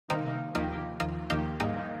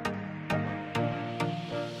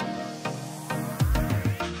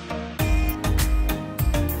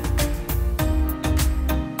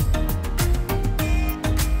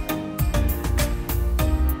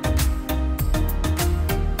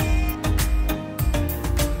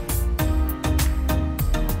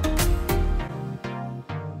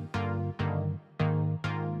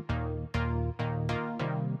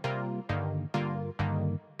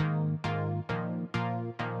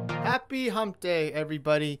Happy Hump Day,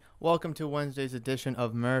 everybody. Welcome to Wednesday's edition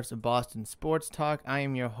of Murph's Boston Sports Talk. I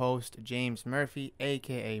am your host, James Murphy,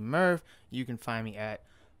 a.k.a. Murph. You can find me at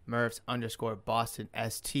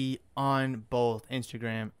Murphs_BostonST on both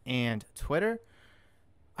Instagram and Twitter.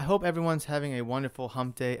 I hope everyone's having a wonderful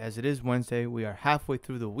hump day. As it is Wednesday, we are halfway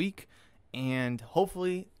through the week, and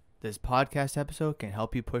hopefully this podcast episode can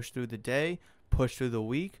help you push through the day, push through the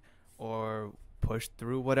week, or push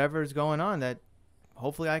through whatever is going on that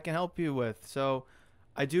hopefully I can help you with. So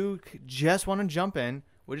I do just want to jump in.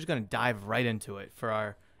 We're just going to dive right into it for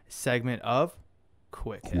our segment of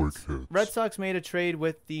Quick Hits. Red Sox made a trade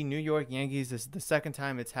with the New York Yankees. This is the second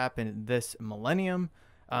time it's happened this millennium.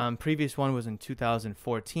 Previous one was in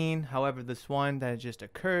 2014. However, this one that just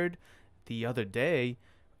occurred the other day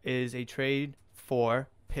is a trade for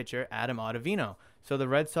pitcher Adam Ottavino. So the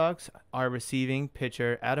Red Sox are receiving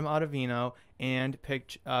pitcher Adam Ottavino and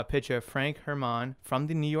pitcher Frank Herman from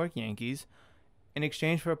the New York Yankees in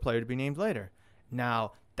exchange for a player to be named later.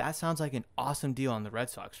 Now, that sounds like an awesome deal on the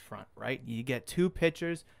Red Sox front, right? You get two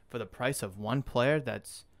pitchers for the price of one player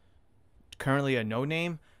that's currently a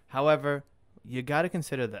no-name. However, you got to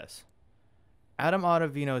consider this. Adam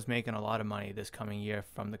Ottavino is making a lot of money this coming year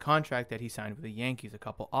from the contract that he signed with the Yankees a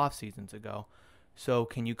couple off seasons ago. So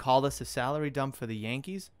can you call this a salary dump for the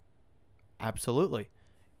Yankees? Absolutely.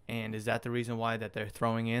 And is that the reason why that they're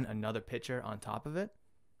throwing in another pitcher on top of it?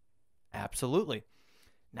 Absolutely.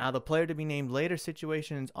 Now, the player to be named later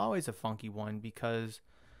situation is always a funky one because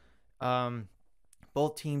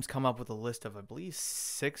both teams come up with a list of, I believe,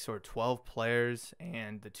 6 or 12 players,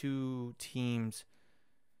 and the two teams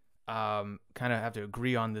kind of have to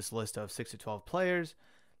agree on this list of 6 to 12 players.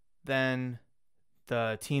 Then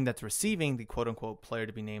the team that's receiving the quote-unquote player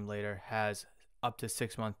to be named later has up to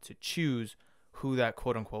 6 months to choose who that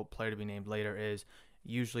quote-unquote player to be named later is.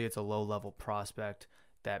 Usually it's a low-level prospect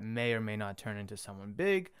that may or may not turn into someone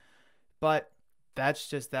big, but that's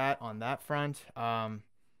just that on that front. I'm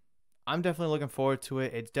definitely looking forward to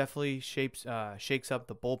it. It definitely shakes up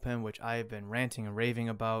the bullpen, which I have been ranting and raving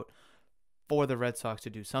about for the Red Sox to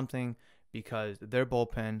do something, because their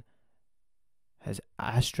bullpen has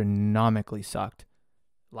astronomically sucked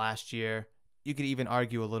last year. You could even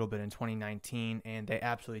argue a little bit in 2019, and they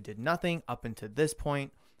absolutely did nothing up until this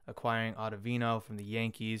point, acquiring Ottavino from the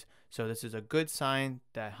Yankees. So this is a good sign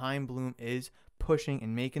that Chaim Bloom is pushing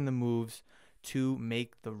and making the moves to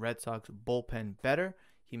make the Red Sox bullpen better.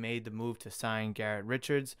 He made the move to sign Garrett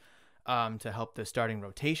Richards to help the starting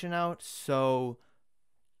rotation out. So,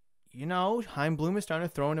 Chaim Bloom is starting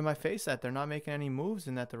to throw into my face that they're not making any moves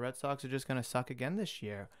and that the Red Sox are just going to suck again this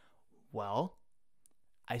year. Well,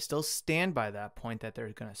 I still stand by that point that they're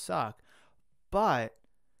going to suck, but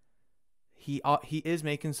he is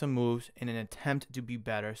making some moves in an attempt to be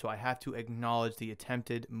better, so I have to acknowledge the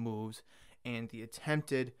attempted moves and the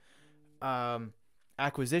attempted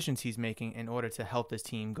acquisitions he's making in order to help this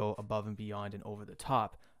team go above and beyond and over the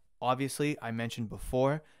top. Obviously, I mentioned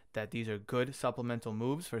before that these are good supplemental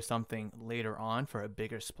moves for something later on for a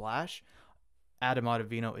bigger splash. Adam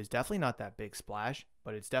Ottavino is definitely not that big splash,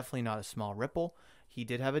 but it's definitely not a small ripple. He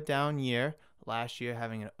did have a down year last year,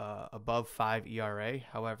 having an above 5 ERA.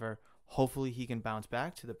 However, hopefully he can bounce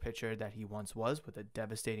back to the pitcher that he once was with a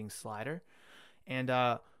devastating slider. And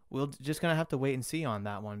we're just going to have to wait and see on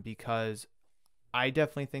that one, because I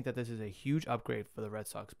definitely think that this is a huge upgrade for the Red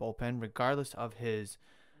Sox bullpen, regardless of his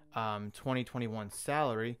 2021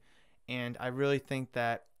 salary. And I really think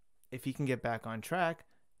that if he can get back on track,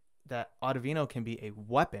 that Ottavino can be a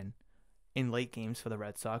weapon in late games for the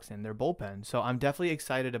Red Sox and their bullpen. So I'm definitely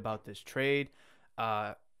excited about this trade.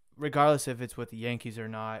 Regardless if it's with the Yankees or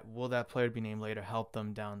not, will that player be named later help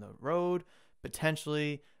them down the road?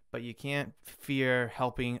 Potentially, but you can't fear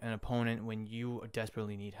helping an opponent when you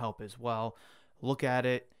desperately need help as well. Look at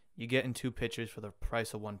it. You get in two pitchers for the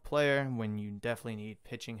price of one player when you definitely need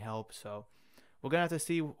pitching help. So we're going to have to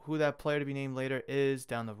see who that player to be named later is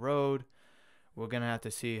down the road. We're going to have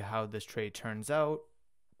to see how this trade turns out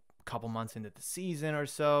a couple months into the season or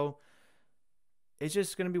so. It's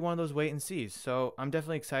just going to be one of those wait and sees. So I'm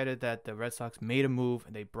definitely excited that the Red Sox made a move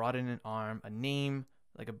and they brought in an arm, a name,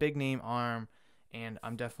 like a big name arm. And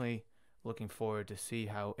I'm definitely looking forward to see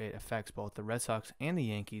how it affects both the Red Sox and the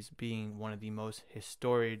Yankees, being one of the most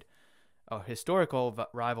historical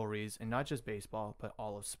rivalries in not just baseball, but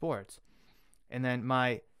all of sports. And then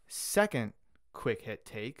my second quick hit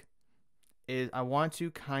take is I want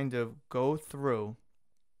to kind of go through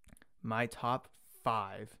my top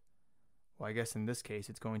 5. Well, I guess in this case,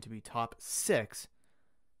 it's going to be top 6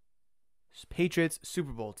 Patriots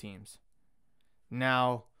Super Bowl teams.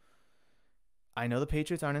 Now, I know the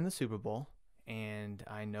Patriots aren't in the Super Bowl, and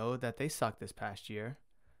I know that they sucked this past year.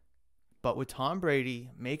 But with Tom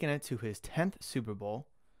Brady making it to his 10th Super Bowl,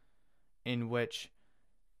 in which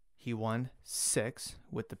he won 6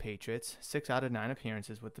 with the Patriots, 6 out of 9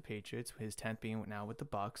 appearances with the Patriots, his 10th being now with the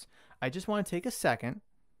Bucs, I just want to take a second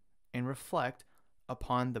and reflect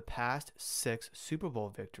upon the past 6 Super Bowl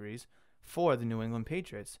victories for the New England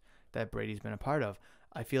Patriots that Brady's been a part of.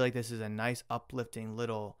 I feel like this is a nice uplifting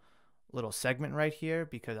little segment right here,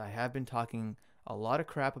 because I have been talking a lot of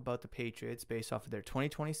crap about the Patriots based off of their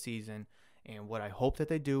 2020 season and what I hope that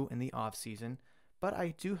they do in the offseason. But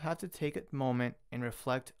I do have to take a moment and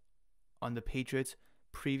reflect on the Patriots'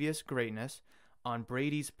 previous greatness, on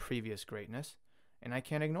Brady's previous greatness, and I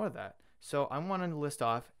can't ignore that. So I want to list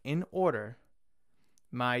off in order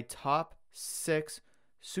my top 6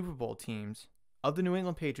 Super Bowl teams of the New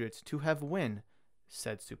England Patriots to have win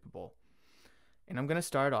said Super Bowl. And I'm going to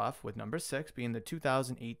start off with number 6 being the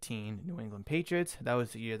 2018 New England Patriots. That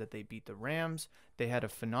was the year that they beat the Rams. They had a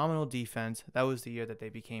phenomenal defense. That was the year that they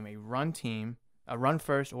became a run team, a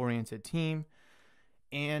run-first oriented team.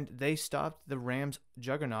 And they stopped the Rams'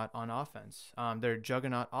 juggernaut on offense, their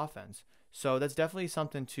juggernaut offense. So that's definitely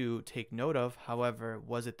something to take note of. However,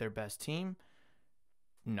 was it their best team?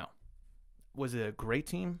 No. Was it a great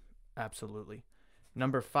team? Absolutely.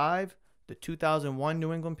 Number 5, the 2001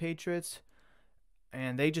 New England Patriots.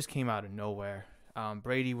 And they just came out of nowhere.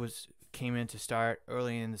 Brady came in to start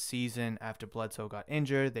early in the season after Bledsoe got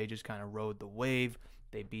injured. They just kind of rode the wave.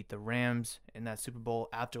 They beat the Rams in that Super Bowl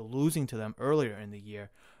after losing to them earlier in the year,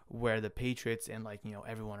 where the Patriots and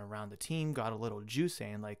everyone around the team got a little juice,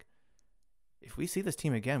 saying if we see this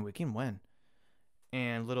team again, we can win.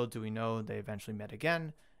 And little do we know, they eventually met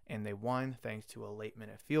again, and they won thanks to a late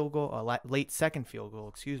second field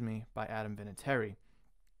goal, by Adam Vinatieri.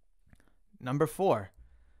 Number 4,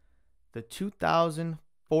 the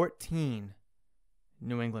 2014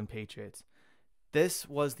 New England Patriots. This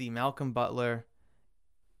was the Malcolm Butler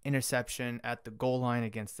interception at the goal line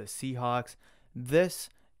against the Seahawks. This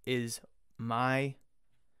is one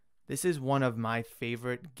of my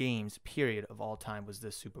favorite games, period, of all time, was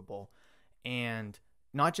this Super Bowl. And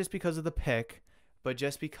not just because of the pick, but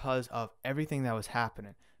just because of everything that was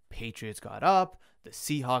happening. Patriots got up, the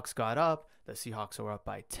Seahawks got up. The Seahawks were up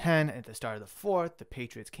by 10 at the start of the 4th. The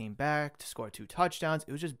Patriots came back to score 2 touchdowns.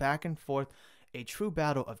 It was just back and forth, a true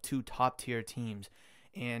battle of 2 top-tier teams.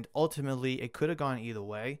 And ultimately, it could have gone either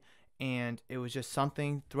way. And it was just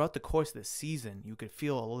something throughout the course of the season. You could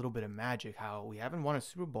feel a little bit of magic, how we haven't won a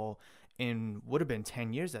Super Bowl in would have been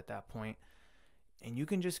 10 years at that point. And you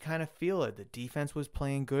can just kind of feel it. The defense was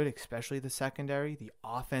playing good, especially the secondary. The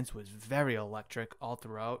offense was very electric all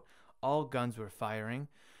throughout. All guns were firing.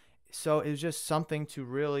 So it was just something to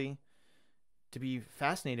be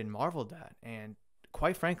fascinated and marveled at. And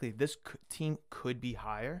quite frankly, this team could be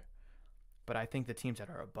higher, but I think the teams that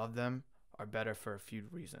are above them are better for a few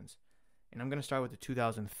reasons. And I'm going to start with the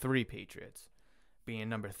 2003 Patriots being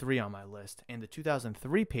number 3 on my list. And the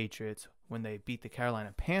 2003 Patriots, when they beat the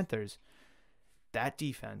Carolina Panthers, that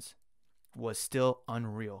defense was still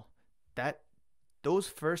unreal. Those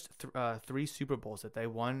first 3 Super Bowls that they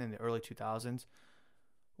won in the early 2000s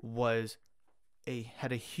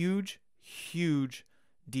had a huge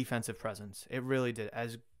defensive presence. It really did.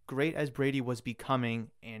 As great as Brady was becoming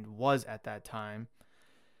and was at that time,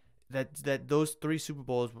 that those 3 Super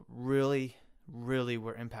Bowls really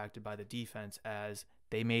were impacted by the defense, as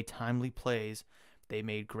they made timely plays, they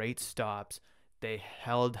made great stops, they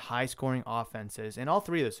held high-scoring offenses in all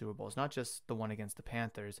 3 of the Super Bowls, not just the one against the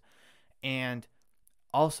Panthers. And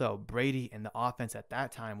also, Brady and the offense at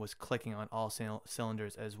that time was clicking on all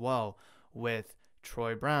cylinders as well, with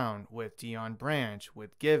Troy Brown, with Deion Branch,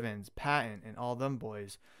 with Givens, Patton, and all them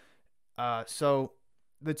boys. So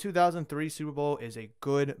the 2003 Super Bowl is a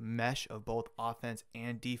good mesh of both offense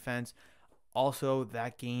and defense. Also,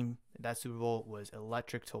 that Super Bowl was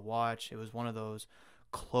electric to watch. It was one of those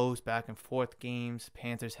close back and forth games.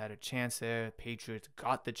 Panthers had a chance there. Patriots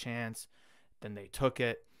got the chance. Then they took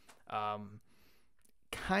it.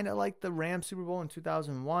 Kind of like the Rams Super Bowl in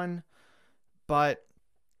 2001, but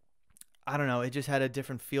I don't know. It just had a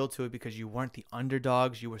different feel to it because you weren't the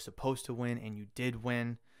underdogs. You were supposed to win, and you did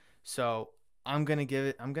win. So I'm gonna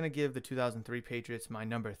give the 2003 Patriots my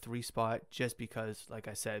number 3 spot, just because, like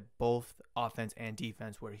I said, both offense and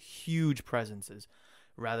defense were huge presences,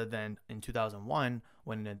 rather than in 2001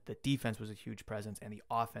 when the defense was a huge presence and the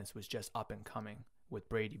offense was just up and coming, with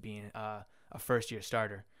Brady being a first-year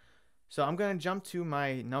starter. So I'm going to jump to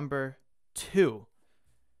my number 2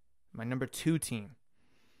 team.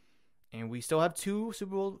 And we still have 2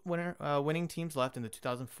 Super Bowl winning teams left in the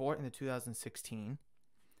 2004 and the 2016.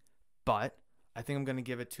 But I think I'm going to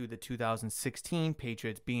give it to the 2016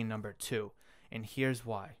 Patriots being number 2. And here's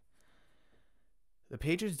why. The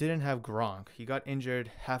Patriots didn't have Gronk. He got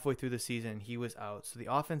injured halfway through the season. He was out. So the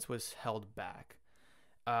offense was held back.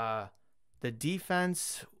 The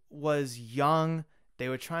defense was young. They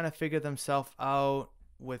were trying to figure themselves out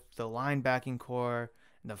with the linebacking core,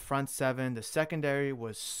 the front seven. The secondary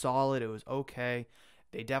was solid. It was okay.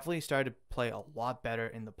 They definitely started to play a lot better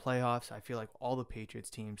in the playoffs. I feel like all the Patriots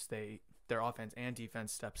teams, their offense and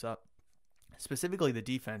defense steps up, specifically the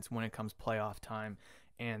defense when it comes playoff time.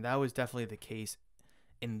 And that was definitely the case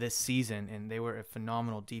in this season, and they were a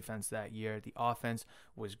phenomenal defense that year. The offense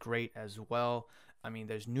was great as well. I mean,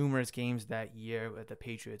 there's numerous games that year where the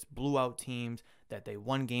Patriots blew out teams, that they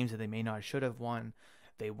won games that they may not should have won.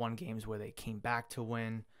 They won games where they came back to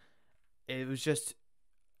win. It was just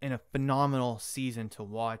a phenomenal season to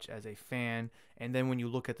watch as a fan. And then when you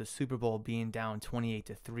look at the Super Bowl being down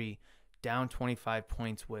 28-3, down 25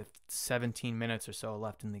 points with 17 minutes or so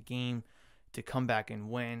left in the game, to come back and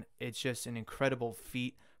win, it's just an incredible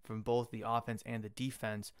feat from both the offense and the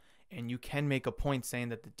defense. And you can make a point saying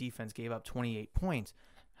that the defense gave up 28 points.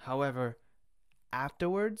 However,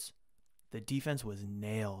 afterwards, the defense was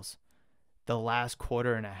nails. The last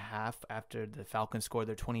quarter and a half after the Falcons scored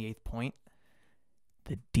their 28th point,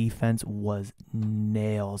 the defense was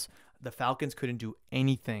nails. The Falcons couldn't do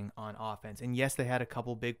anything on offense. And yes, they had a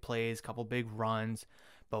couple big plays, couple big runs,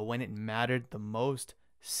 but when it mattered the most,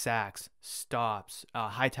 sacks, stops,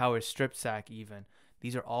 Hightower's strip sack even.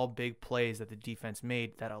 These are all big plays that the defense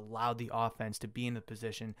made that allowed the offense to be in the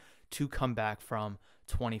position to come back from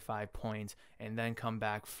 25 points and then come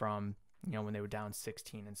back from, when they were down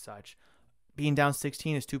 16 and such. Being down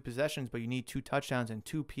 16 is 2 possessions, but you need 2 touchdowns and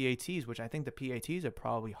 2 PATs, which I think the PATs are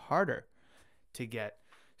probably harder to get.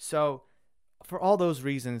 So for all those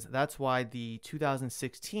reasons, that's why the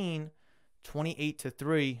 2016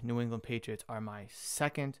 28-3 New England Patriots are my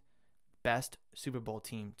second best Super Bowl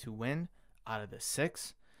team to win out of the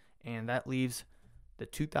 6. And that leaves the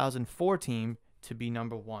 2004 team to be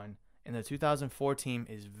number 1. And the 2004 team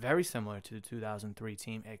is very similar to the 2003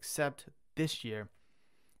 team, except this year,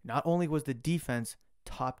 not only was the defense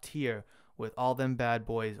top tier with all them bad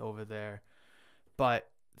boys over there, but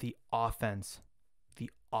the offense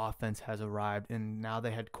has arrived, and now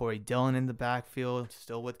they had Corey Dillon in the backfield,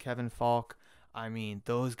 still with Kevin Falk. I mean,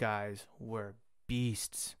 those guys were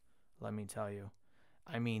beasts, let me tell you.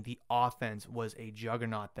 I mean, the offense was a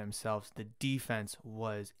juggernaut themselves. The defense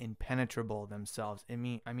was impenetrable themselves. I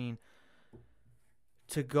mean,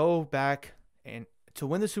 to go back and to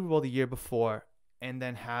win the Super Bowl the year before and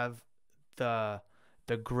then have the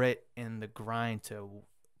grit and the grind to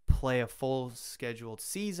play a full scheduled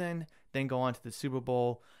season, then go on to the Super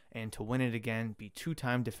Bowl and to win it again, be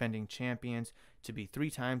 2-time defending champions, to be 3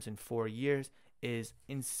 times in 4 years is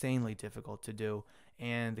insanely difficult to do.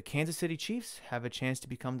 And the Kansas City Chiefs have a chance to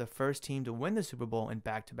become the first team to win the Super Bowl in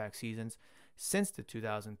back-to-back seasons since the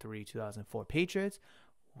 2003-2004 Patriots.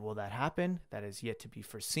 Will that happen? That is yet to be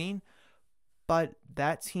foreseen. But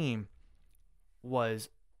that team was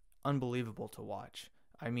unbelievable to watch.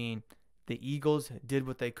 I mean, the Eagles did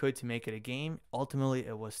what they could to make it a game. Ultimately,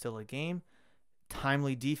 it was still a game.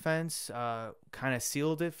 Timely defense kind of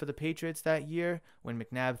sealed it for the Patriots that year when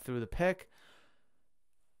McNabb threw the pick.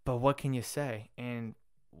 But what can you say? And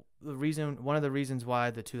one of the reasons why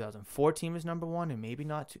the 2004 team is number 1 and maybe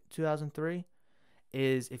not 2003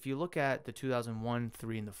 is if you look at the 2001,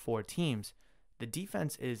 3, and the 4 teams, the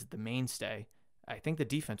defense is the mainstay. I think the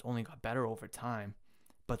defense only got better over time,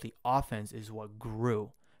 but the offense is what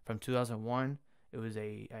grew. From 2001, it was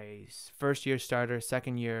a first-year starter,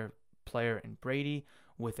 second-year player in Brady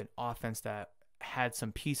with an offense that had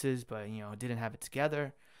some pieces, but didn't have it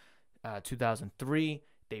together. 2003,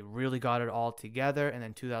 they really got it all together, and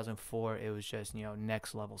then 2004, it was just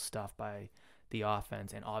next-level stuff by the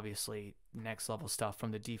offense, and obviously next-level stuff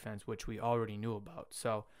from the defense, which we already knew about.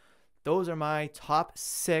 So those are my top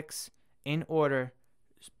 6 in order.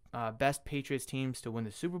 Best Patriots teams to win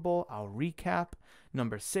the Super Bowl. I'll recap.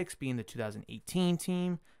 Number 6 being the 2018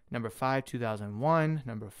 team. Number 5, 2001.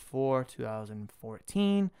 Number 4,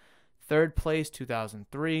 2014. Third place,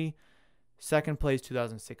 2003. Second place,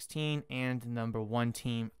 2016. And number 1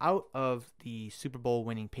 team out of the Super Bowl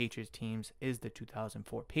winning Patriots teams is the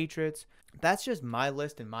 2004 Patriots. That's just my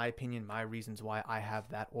list, in my opinion, my reasons why I have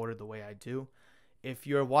that order the way I do. If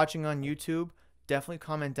you're watching on YouTube, definitely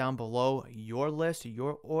comment down below your list,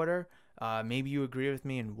 your order. Maybe you agree with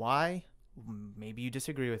me and why. Maybe you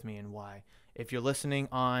disagree with me and why. If you're listening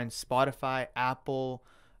on Spotify, Apple,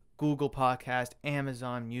 Google Podcast,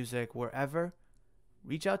 Amazon Music, wherever,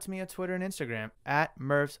 reach out to me on Twitter and Instagram at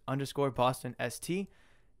Murphs_BostonST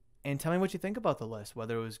and tell me what you think about the list,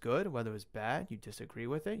 whether it was good, whether it was bad, you disagree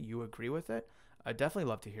with it, you agree with it. I'd definitely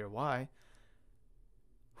love to hear why.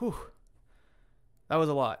 Whew. That was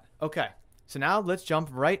a lot. Okay, so now let's jump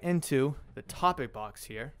right into the topic box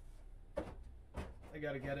here. I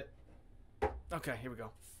gotta get it. Okay, here we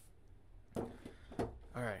go.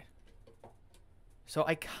 All right. So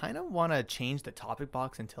I kind of want to change the topic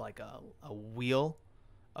box into like a wheel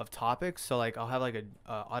of topics. So like I'll have like a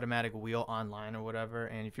automatic wheel online or whatever.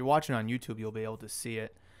 And if you're watching on YouTube, you'll be able to see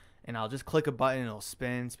it. And I'll just click a button and it'll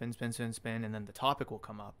spin, spin, spin, spin, spin. And then the topic will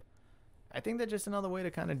come up. I think that's just another way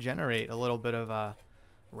to kind of generate a little bit of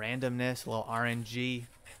randomness, a little RNG.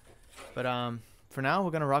 But for now,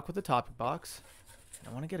 we're going to rock with the topic box. And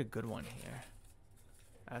I want to get a good one here.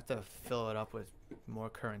 I have to fill it up with more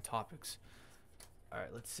current topics. All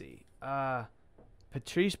right, let's see.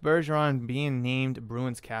 Patrice Bergeron being named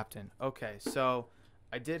Bruins captain. Okay, so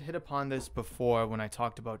I did hit upon this before when I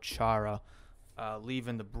talked about Chara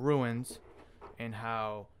leaving the Bruins and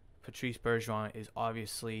how Patrice Bergeron is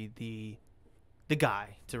obviously the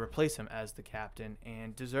guy to replace him as the captain,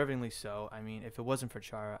 and deservingly so. I mean, if it wasn't for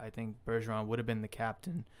Chara, I think Bergeron would have been the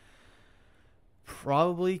captain.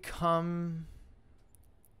 Probably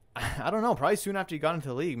probably soon after he got into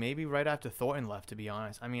the league, maybe right after Thornton left, to be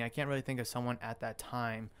honest. I mean, I can't really think of someone at that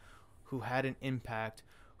time who had an impact,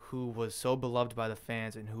 who was so beloved by the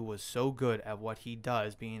fans, and who was so good at what he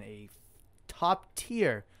does, being a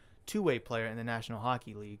top-tier two-way player in the National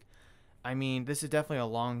Hockey League. I mean, this is definitely a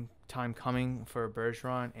long time coming for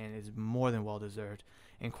Bergeron, and is more than well-deserved.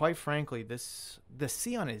 And quite frankly, the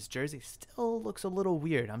C on his jersey still looks a little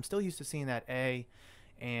weird. I'm still used to seeing that A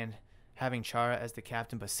and having Chara as the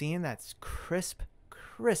captain, but seeing that crisp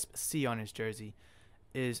C on his jersey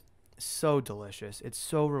is so delicious. It's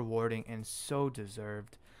so rewarding and so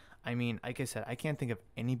deserved. I mean, like I said, I can't think of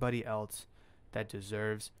anybody else that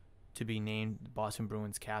deserves to be named Boston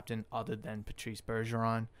Bruins captain other than Patrice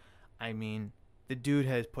Bergeron. I mean, the dude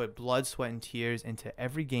has put blood, sweat, and tears into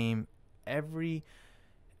every game, every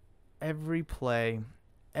play,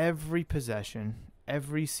 every possession,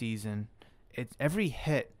 every season, every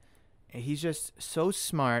hit. He's just so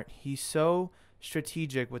smart. He's so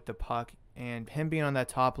strategic with the puck, and him being on that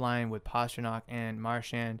top line with Pastrnak and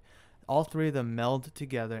Marchand, all three of them meld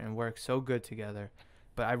together and work so good together.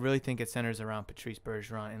 But I really think it centers around Patrice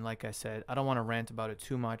Bergeron. And like I said, I don't want to rant about it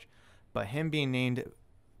too much, but him being named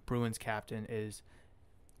Bruins captain is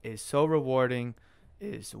so rewarding,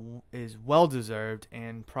 is well deserved,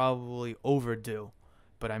 and probably overdue.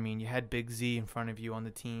 But I mean, you had Big Z in front of you on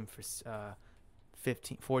the team for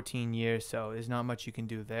 14 years, so there's not much you can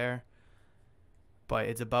do there. But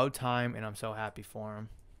it's about time, and I'm so happy for him.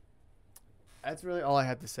 That's really all I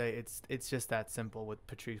had to say. It's just that simple with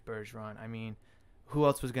Patrice Bergeron. I mean, who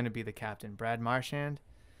else was going to be the captain? Brad Marchand?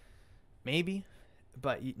 Maybe,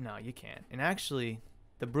 but no, you can't. And actually,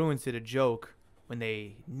 the Bruins did a joke when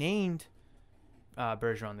they named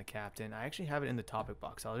Bergeron the captain. I actually have it in the topic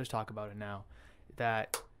box. I'll just talk about it now.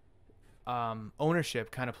 That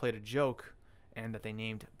ownership kind of played a joke, and that they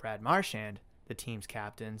named Brad Marchand the team's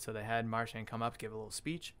captain. So they had Marchand come up, give a little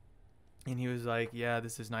speech, and he was like, yeah,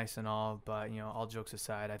 this is nice and all, but, all jokes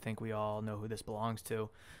aside, I think we all know who this belongs to.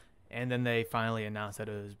 And then they finally announced that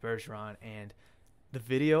it was Bergeron, and the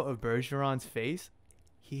video of Bergeron's face,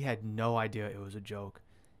 he had no idea it was a joke.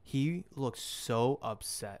 He looked so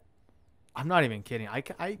upset. I'm not even kidding.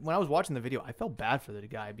 When I was watching the video, I felt bad for the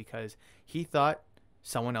guy because he thought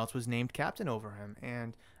someone else was named captain over him,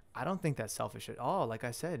 and I don't think that's selfish at all. Like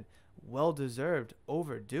I said, well-deserved,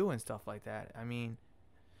 overdue, and stuff like that. I mean,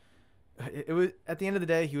 it was, at the end of the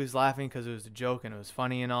day, he was laughing because it was a joke and it was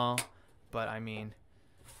funny and all. But, I mean,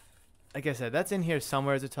 like I said, that's in here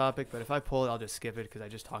somewhere as a topic. But if I pull it, I'll just skip it because I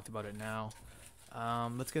just talked about it now.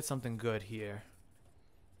 Let's get something good here.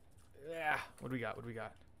 Yeah, what do we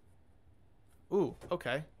got? Ooh,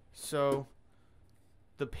 okay. So,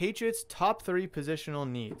 the Patriots' top 3 positional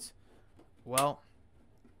needs. Well,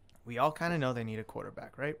 we all kind of know they need a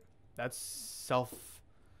quarterback, right? That's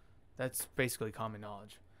basically common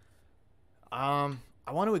knowledge. I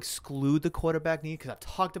want to exclude the quarterback need because I've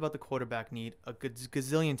talked about the quarterback need a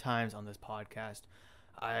gazillion times on this podcast.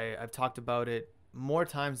 I've talked about it more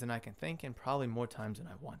times than I can think, and probably more times than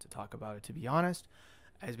I want to talk about it, to be honest.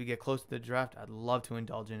 As we get close to the draft, I'd love to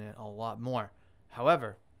indulge in it a lot more.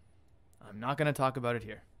 However, I'm not going to talk about it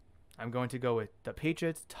here. I'm going to go with the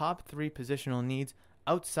Patriots' top 3 positional needs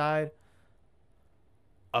outside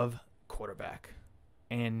of quarterback.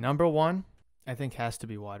 And number 1, I think, has to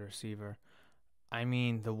be wide receiver. I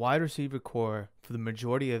mean, the wide receiver core for the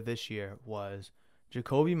majority of this year was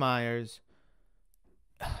Jacoby Myers,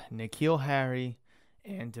 N'Keal Harry,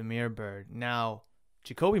 and Demir Bird. Now,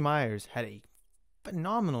 Jacoby Myers had a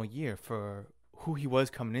phenomenal year for who he was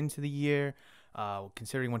coming into the year,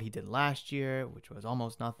 considering what he did last year, which was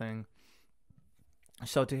almost nothing.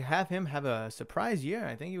 So to have him have a surprise year,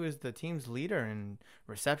 I think he was the team's leader in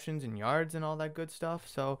receptions and yards and all that good stuff.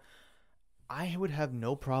 So I would have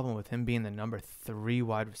no problem with him being the number 3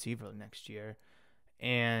 wide receiver next year.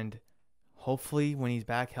 And hopefully when he's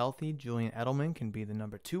back healthy, Julian Edelman can be the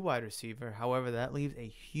number 2 wide receiver. However, that leaves a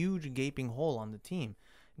huge gaping hole on the team.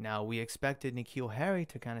 Now, we expected N'Keal Harry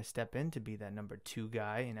to kind of step in to be that number 2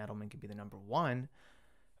 guy, and Edelman could be the number 1.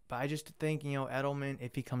 But I just think, Edelman,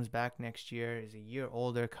 if he comes back next year, is a year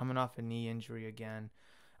older, coming off a knee injury again.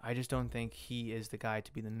 I just don't think he is the guy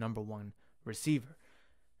to be the number 1 receiver.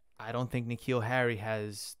 I don't think N'Keal Harry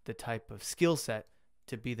has the type of skill set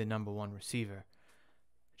to be the number 1 receiver.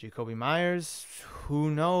 Jacoby Myers, who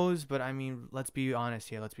knows? But, let's be honest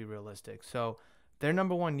here. Let's be realistic. So, their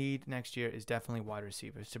number 1 need next year is definitely wide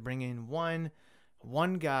receivers. To bring in one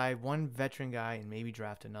guy, one veteran guy, and maybe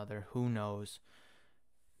draft another. Who knows?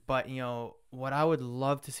 But, what I would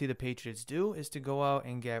love to see the Patriots do is to go out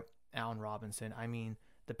and get Allen Robinson.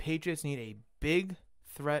 The Patriots need a big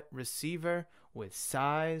threat receiver with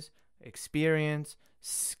size, experience,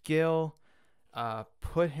 skill.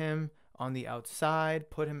 Put him on the outside.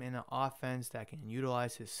 Put him in an offense that can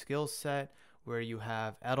utilize his skill set, where you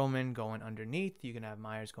have Edelman going underneath. You can have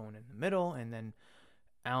Myers going in the middle. And then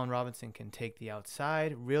Allen Robinson can take the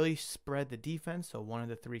outside. Really spread the defense so one of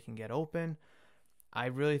the 3 can get open. I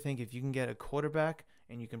really think if you can get a quarterback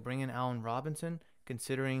and you can bring in Allen Robinson,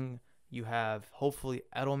 considering you have hopefully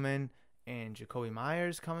Edelman and Jacoby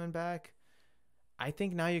Myers coming back, I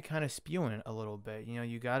think now you're kind of spewing it a little bit.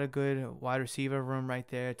 You got a good wide receiver room right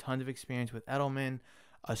there, tons of experience with Edelman,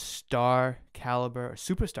 a superstar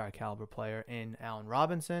caliber player in Allen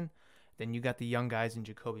Robinson. Then you got the young guys in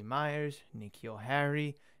Jacoby Myers, N'Keal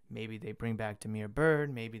Harry. Maybe they bring back Demir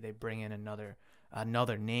Bird. Maybe they bring in another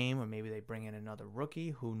name, or maybe they bring in another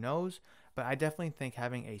rookie. Who knows? But I definitely think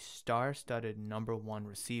having a star-studded number 1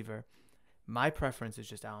 receiver, my preference is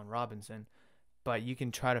just Allen Robinson. But you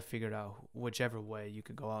can try to figure it out whichever way. You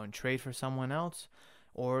could go out and trade for someone else,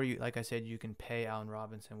 or like I said, you can pay Allen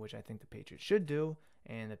Robinson, which I think the Patriots should do,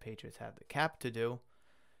 and the Patriots have the cap to do.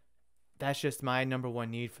 That's just my number 1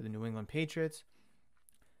 need for the New England Patriots.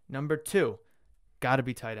 Number 2, got to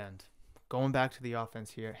be tight end. Going back to the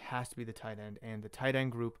offense here, it has to be the tight end, and the tight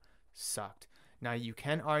end group sucked. Now, you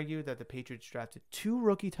can argue that the Patriots drafted 2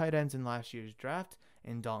 rookie tight ends in last year's draft,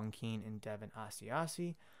 in Dalton Keene and Devin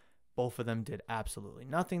Asiasi. Both of them did absolutely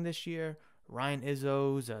nothing this year. Ryan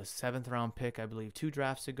Izzo's a 7th-round pick, I believe, 2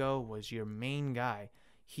 drafts ago, was your main guy.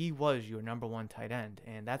 He was your number 1 tight end,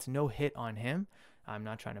 and that's no hit on him. I'm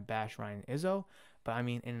not trying to bash Ryan Izzo, but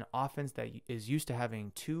in an offense that is used to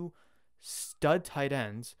having 2 stud tight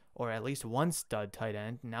ends, or at least 1 stud tight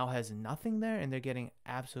end, now has nothing there, and they're getting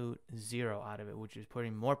absolute 0 out of it, which is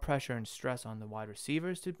putting more pressure and stress on the wide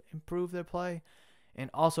receivers to improve their play, and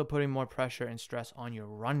also putting more pressure and stress on your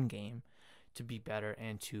run game to be better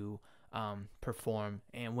and to perform.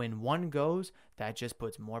 And when one goes, that just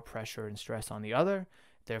puts more pressure and stress on the other.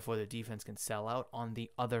 Therefore, the defense can sell out on the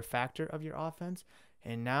other factor of your offense.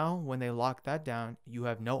 And now, when they lock that down, you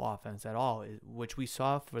have no offense at all, which we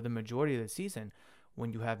saw for the majority of the season.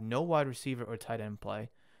 When you have no wide receiver or tight end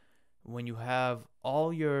play, when you have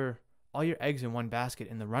all your eggs in one basket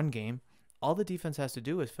in the run game, all the defense has to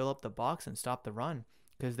do is fill up the box and stop the run,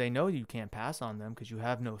 because they know you can't pass on them because you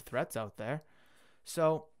have no threats out there.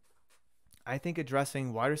 So I think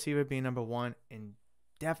addressing wide receiver being number 1 and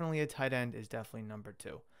definitely a tight end is definitely number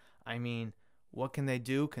 2. What can they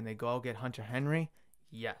do? Can they go out and get Hunter Henry?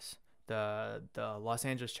 Yes. The Los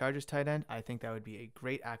Angeles Chargers tight end, I think that would be a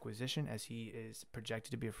great acquisition, as he is projected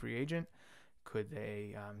to be a free agent. Could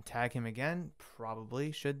they tag him again?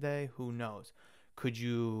 Probably. Should they? Who knows? Could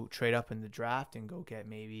you trade up in the draft and go get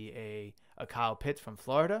maybe a Kyle Pitts from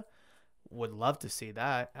Florida? Would love to see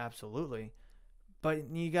that. Absolutely.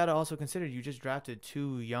 But you got to also consider you just drafted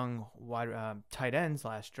 2 young wide tight ends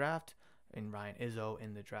last draft, and Ryan Izzo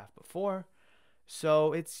in the draft before.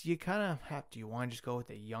 So you kind of have, do you want to just go with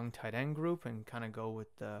a young tight end group and kind of go with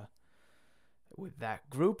that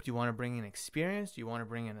group? Do you want to bring in experience? Do you want to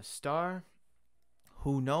bring in a star?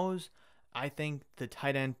 Who knows? I think the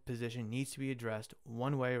tight end position needs to be addressed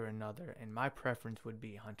one way or another, and my preference would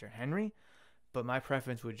be Hunter Henry, but my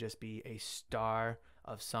preference would just be a star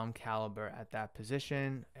of some caliber at that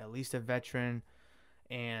position, at least a veteran.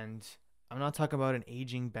 And I'm not talking about an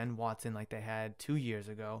aging Ben Watson like they had 2 years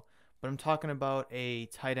ago, but I'm talking about a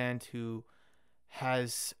tight end who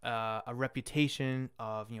has a reputation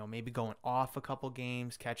of, maybe going off a couple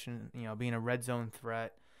games, catching, being a red zone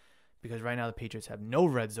threat, because right now the Patriots have no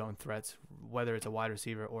red zone threats, whether it's a wide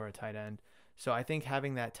receiver or a tight end. So I think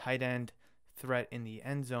having that tight end threat in the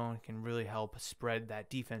end zone can really help spread that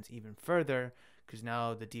defense even further, because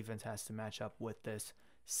now the defense has to match up with this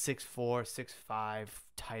 6'4", 6'5"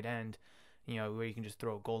 tight end, where you can just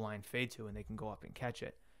throw a goal line fade to and they can go up and catch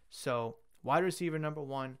it. So wide receiver number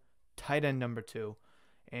 1, tight end number 2,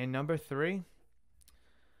 and number 3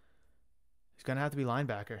 is going to have to be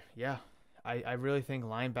linebacker. Yeah, I really think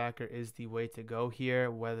linebacker is the way to go here,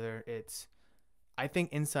 whether it's, I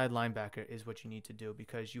think inside linebacker is what you need to do,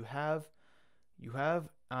 because you have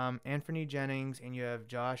Anthony Jennings and you have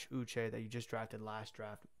Josh Uche that you just drafted last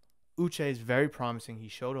draft. Uche is very promising. He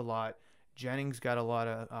showed a lot. Jennings got a lot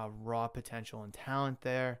of raw potential and talent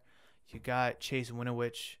there. You got Chase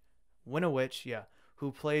Winovich,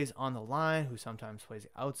 who plays on the line, who sometimes plays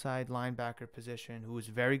the outside linebacker position, who was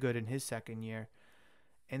very good in his second year.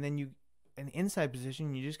 And then in the inside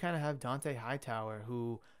position, you just kind of have Dante Hightower,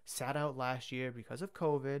 who sat out last year because of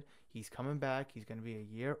COVID. He's coming back. He's going to be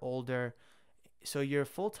a year older. So your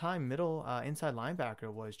full-time middle inside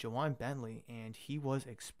linebacker was Jawan Bentley, and he was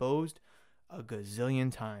exposed a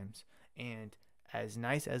gazillion times. And as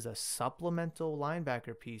nice as a supplemental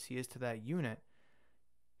linebacker piece he is to that unit,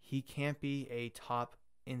 he can't be a top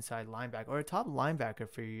inside linebacker or a top linebacker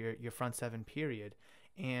for your front seven period.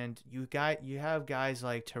 And you have guys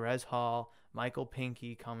like Terez Hall, Michael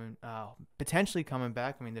Pinckney potentially coming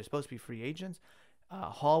back. I mean, they're supposed to be free agents.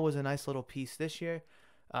 Hall was a nice little piece this year.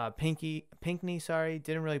 Pinckney,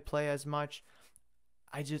 didn't really play as much.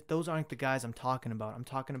 Those aren't the guys I'm talking about. I'm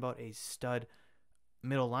talking about a stud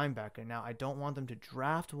middle linebacker. Now, I don't want them to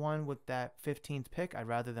draft one with that 15th pick. I'd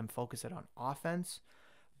rather them focus it on offense.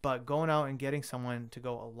 But going out and getting someone to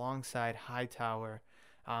go alongside Hightower,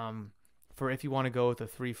 for if you want to go with a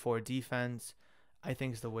 3-4 defense, I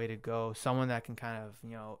think is the way to go. Someone that can kind of,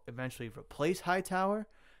 eventually replace Hightower,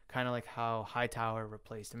 kind of like how Hightower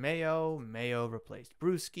replaced Mayo replaced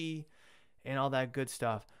Bruschi, and all that good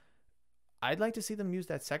stuff. I'd like to see them use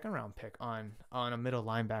that second round pick on a middle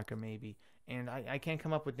linebacker maybe. And I can't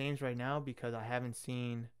come up with names right now because I haven't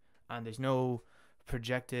seen, there's no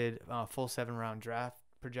projected full 7-round draft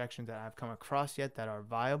projections that I've come across yet that are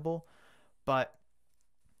viable. But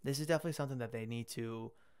this is definitely something that they need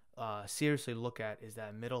to seriously look at, is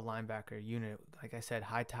that middle linebacker unit. Like I said,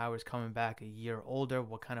 Hightower's coming back a year older.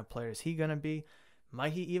 What kind of player is he going to be?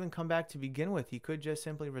 Might he even come back to begin with? He could just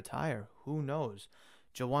simply retire. Who knows?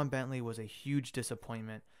 Jawan Bentley was a huge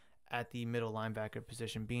disappointment at the middle linebacker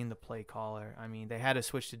position, being the play caller. I mean, they had to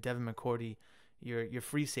switch to Devin McCourty, your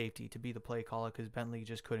free safety, to be the play caller because Bentley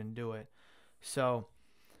just couldn't do it. So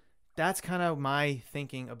that's kind of my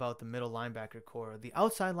thinking about the middle linebacker core. The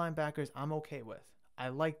outside linebackers, I'm okay with. I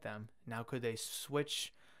like them. Now, could they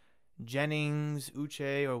switch Jennings,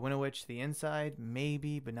 Uche, or Winovich to the inside?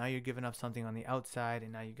 Maybe, but now you're giving up something on the outside,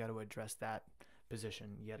 and now you got to address that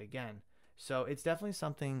position yet again. So it's definitely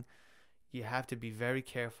something you have to be very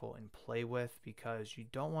careful and play with, because you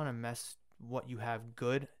don't want to mess what you have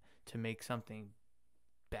good to make something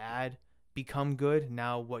bad become good.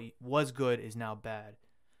 Now what was good is now bad.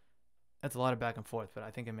 That's a lot of back and forth, but I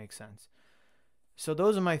think it makes sense. So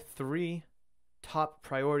those are my 3 top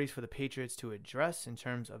priorities for the Patriots to address in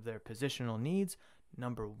terms of their positional needs.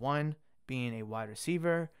 Number 1 being a wide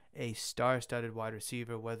receiver, a star-studded wide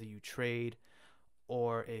receiver, whether you trade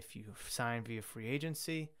or if you sign via free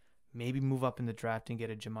agency. Maybe move up in the draft and get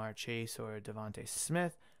a Jamar Chase or a Devontae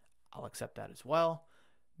Smith. I'll accept that as well.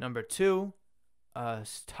 Number 2,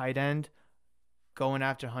 tight end, going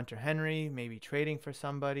after Hunter Henry, maybe trading for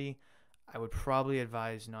somebody. I would probably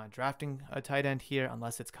advise not drafting a tight end here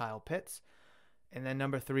unless it's Kyle Pitts. And then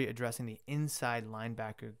number 3, addressing the inside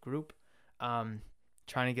linebacker group.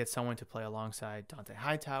 Trying to get someone to play alongside Dante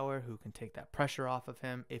Hightower who can take that pressure off of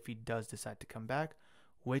him if he does decide to come back,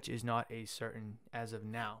 which is not a certain as of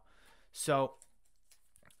now. So,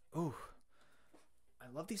 I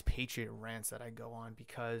love these Patriot rants that I go on,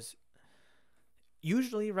 because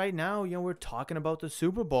usually right now, we're talking about the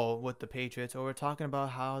Super Bowl with the Patriots, or we're talking about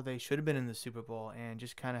how they should have been in the Super Bowl, and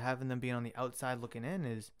just kind of having them be on the outside looking in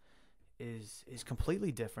is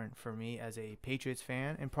completely different for me as a Patriots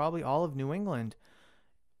fan, and probably all of New England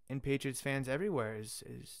and Patriots fans everywhere.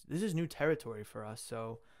 This is new territory for us.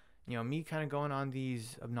 So, me kind of going on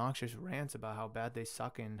these obnoxious rants about how bad they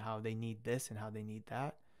suck and how they need this and how they need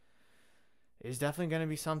that is definitely going to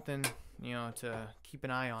be something, to keep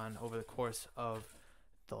an eye on over the course of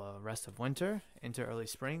the rest of winter into early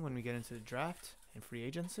spring when we get into the draft and free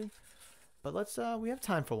agency. But we have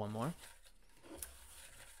time for one more.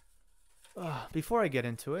 Before I get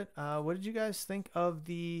into it, what did you guys think of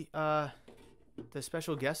the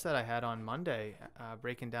special guest that I had on Monday,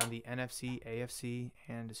 breaking down the NFC, AFC,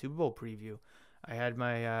 and the Super Bowl preview? I had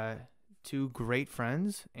my two great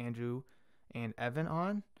friends, Andrew and Evan,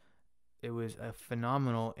 on. It was a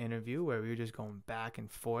phenomenal interview where we were just going back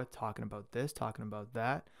and forth, talking about this, talking about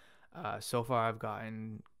that. So far, I've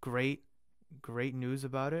gotten great news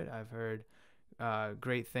about it. I've heard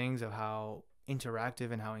great things of how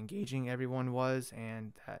interactive and how engaging everyone was,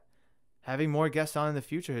 and that having more guests on in the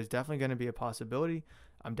future is definitely going to be a possibility.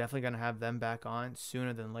 I'm definitely going to have them back on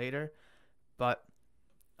sooner than later. But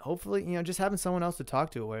hopefully, just having someone else to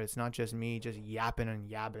talk to where it's not just me just yapping and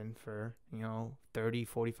yabbing for, 30,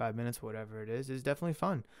 45 minutes, whatever it is definitely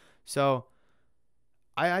fun. So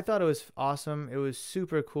I thought it was awesome. It was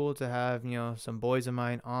super cool to have, some boys of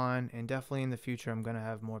mine on, and definitely in the future, I'm going to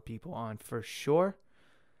have more people on for sure.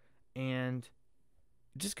 And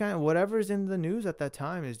just kind of whatever's in the news at that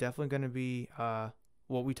time is definitely going to be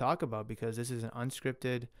what we talk about, because this is an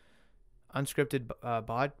unscripted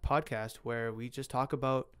podcast where we just talk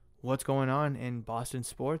about what's going on in Boston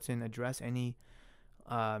sports and address any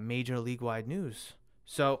major league-wide news.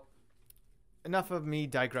 So enough of me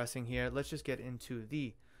digressing here. Let's just get into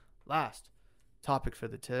the last topic for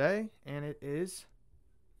the today, and it is,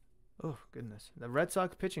 oh goodness, the Red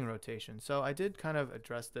Sox pitching rotation. So I did kind of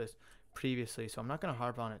address this previously, so I'm not going to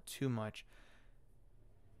harp on it too much.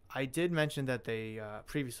 I did mention that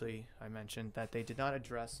I mentioned that they did not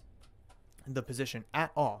address the position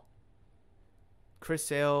at all. Chris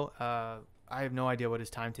Sale, I have no idea what his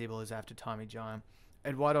timetable is after Tommy John.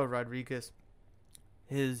 Eduardo Rodriguez,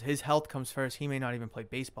 his health comes first. He may not even play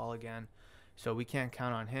baseball again, so we can't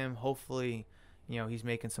count on him. Hopefully, he's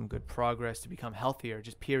making some good progress to become healthier,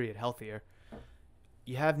 just period, healthier.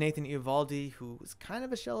 You have Nathan Eovaldi, who was kind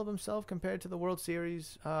of a shell of himself compared to the World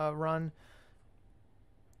Series run.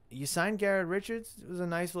 You signed Garrett Richards. It was a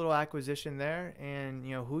nice little acquisition there. And,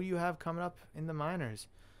 who you have coming up in the minors?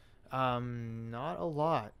 Not a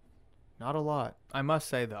lot. I must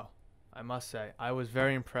say, though, I was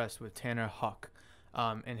very impressed with Tanner Huck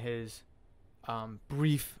in his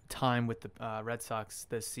brief time with the Red Sox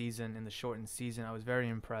this season, in the shortened season. I was very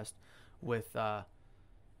impressed with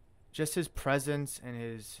just his presence and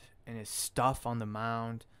his stuff on the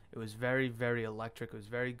mound. It was very, very electric. It was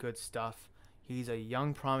very good stuff. He's a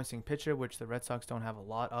young, promising pitcher, which the Red Sox don't have a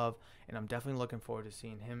lot of, and I'm definitely looking forward to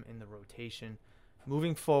seeing him in the rotation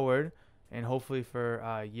moving forward, and hopefully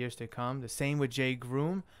for years to come. The same with Jay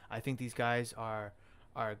Groom. I think these guys are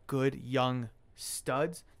good young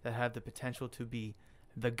studs that have the potential to be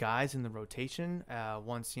the guys in the rotation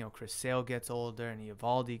once Chris Sale gets older and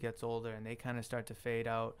Eovaldi gets older and they kind of start to fade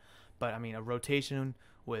out. But I mean, a rotation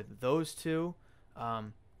with those two,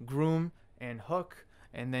 Groom and Hook,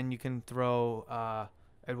 and then you can throw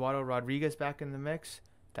Eduardo Rodriguez back in the mix.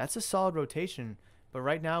 That's a solid rotation. But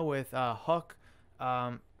right now with Hook,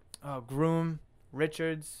 Groom,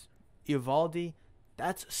 Richards, Eovaldi,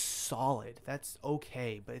 that's solid. That's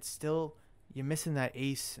okay. But it's still, you're missing that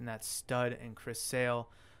ace and that stud and Chris Sale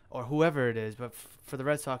or whoever it is. But for the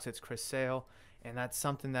Red Sox, it's Chris Sale. And that's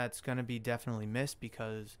something that's going to be definitely missed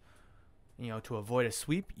because, to avoid a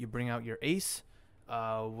sweep, you bring out your ace.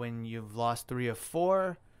 When you've lost 3 of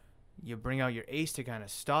 4, you bring out your ace to kind of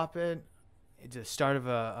stop it. It's the start of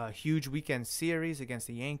a huge weekend series against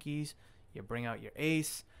the Yankees. You bring out your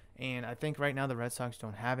ace. And I think right now the Red Sox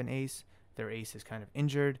don't have an ace. Their ace is kind of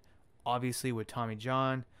injured, obviously, with Tommy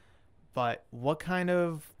John. But what kind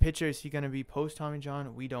of pitcher is he going to be post Tommy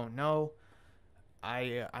John? We don't know.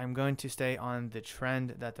 I'm going to stay on the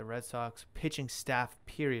trend that the Red Sox pitching staff,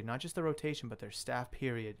 period, not just the rotation, but their staff,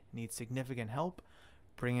 period, needs significant help.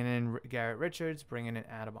 Bringing in Garrett Richards, bringing in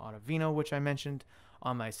Adam Ottavino, which I mentioned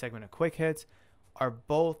on my segment of Quick Hits, are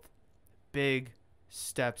both big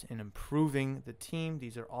steps in improving the team.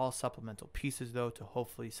 These are all supplemental pieces, though, to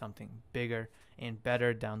hopefully something bigger and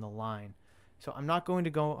better down the line. So I'm not going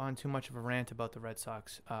to go on too much of a rant about the Red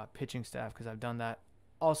Sox pitching staff because I've done that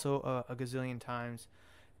also a gazillion times.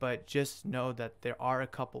 But just know that there are a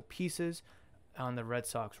couple pieces on the Red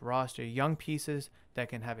Sox roster, young pieces that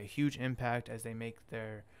can have a huge impact as they make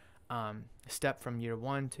their step from year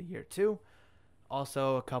 1 to year 2.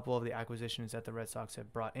 Also, a couple of the acquisitions that the Red Sox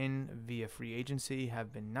have brought in via free agency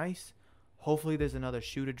have been nice. Hopefully there's another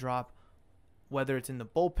shoe to drop, whether it's in the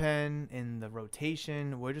bullpen, in the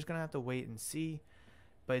rotation. We're just going to have to wait and see.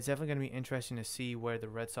 But it's definitely going to be interesting to see where the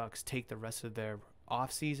Red Sox take the rest of their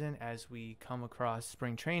offseason as we come across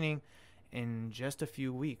spring training in just a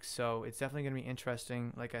few weeks. So it's definitely going to be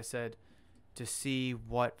interesting, like I said, to see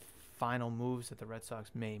what final moves that the Red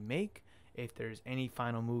Sox may make if there's any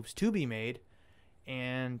final moves to be made.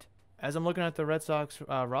 And as I'm looking at the Red Sox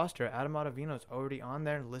roster, Adam Ottavino is already on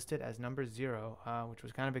there, listed as number 0, which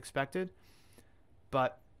was kind of expected.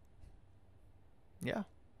 But, yeah.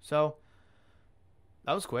 So,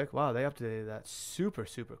 that was quick. Wow, they updated that super,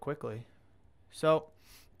 super quickly. So,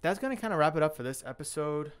 that's going to kind of wrap it up for this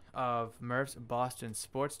episode of Murph's Boston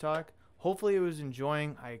Sports Talk. Hopefully, it was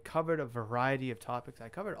enjoying. I covered a variety of topics. I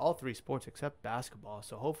covered all 3 sports except basketball.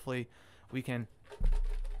 So, hopefully, we can...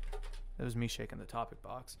 That was me shaking the topic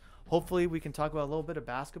box. Hopefully, we can talk about a little bit of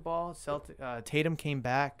basketball. Tatum came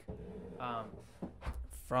back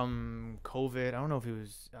from COVID. I don't know if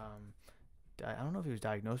he was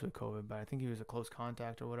diagnosed with COVID, but I think he was a close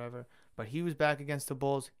contact or whatever. But he was back against the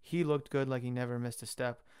Bulls. He looked good, like he never missed a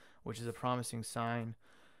step, which is a promising sign.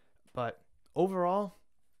 But overall,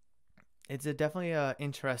 it's definitely an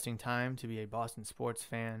interesting time to be a Boston sports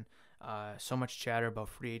fan. So much chatter about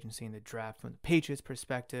free agency and the draft from the Patriots'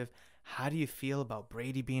 perspective. How do you feel about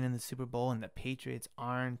Brady being in the Super Bowl and the Patriots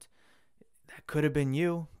aren't? That could have been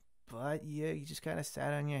you, but you just kind of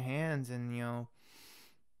sat on your hands and,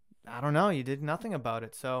 I don't know, you did nothing about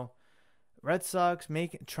it. So Red Sox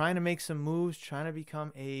trying to make some moves, trying to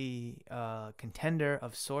become a contender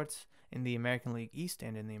of sorts in the American League East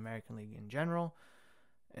and in the American League in general.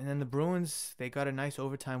 And then the Bruins, they got a nice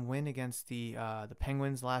overtime win against the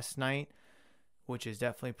Penguins last night, which is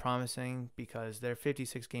definitely promising because their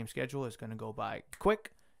 56-game schedule is going to go by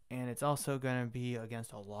quick, and it's also going to be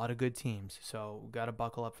against a lot of good teams. So we got to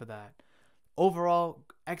buckle up for that. Overall,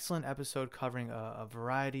 excellent episode covering a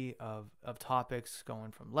variety of topics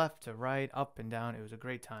going from left to right, up and down. It was a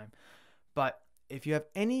great time. But if you have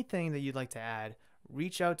anything that you'd like to add,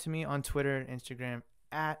 reach out to me on Twitter and Instagram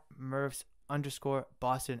at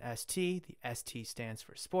Murphs_BostonST. The ST stands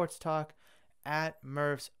for Sports Talk. At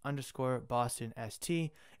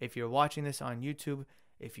Murphs_BostonST. If you're watching this on YouTube,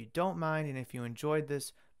 if you don't mind and if you enjoyed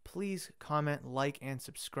this, please comment, like, and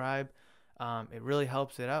subscribe. It really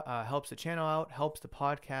helps it out, helps the channel out, helps the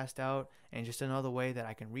podcast out, and just another way that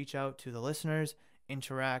I can reach out to the listeners,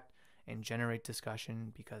 interact, and generate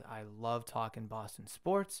discussion because I love talking Boston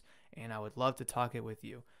sports, and I would love to talk it with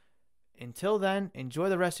you. Until then, enjoy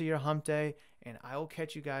the rest of your hump day, and I will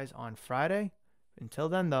catch you guys on Friday. Until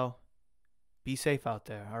then, though, be safe out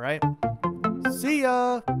there, all right? See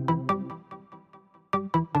ya!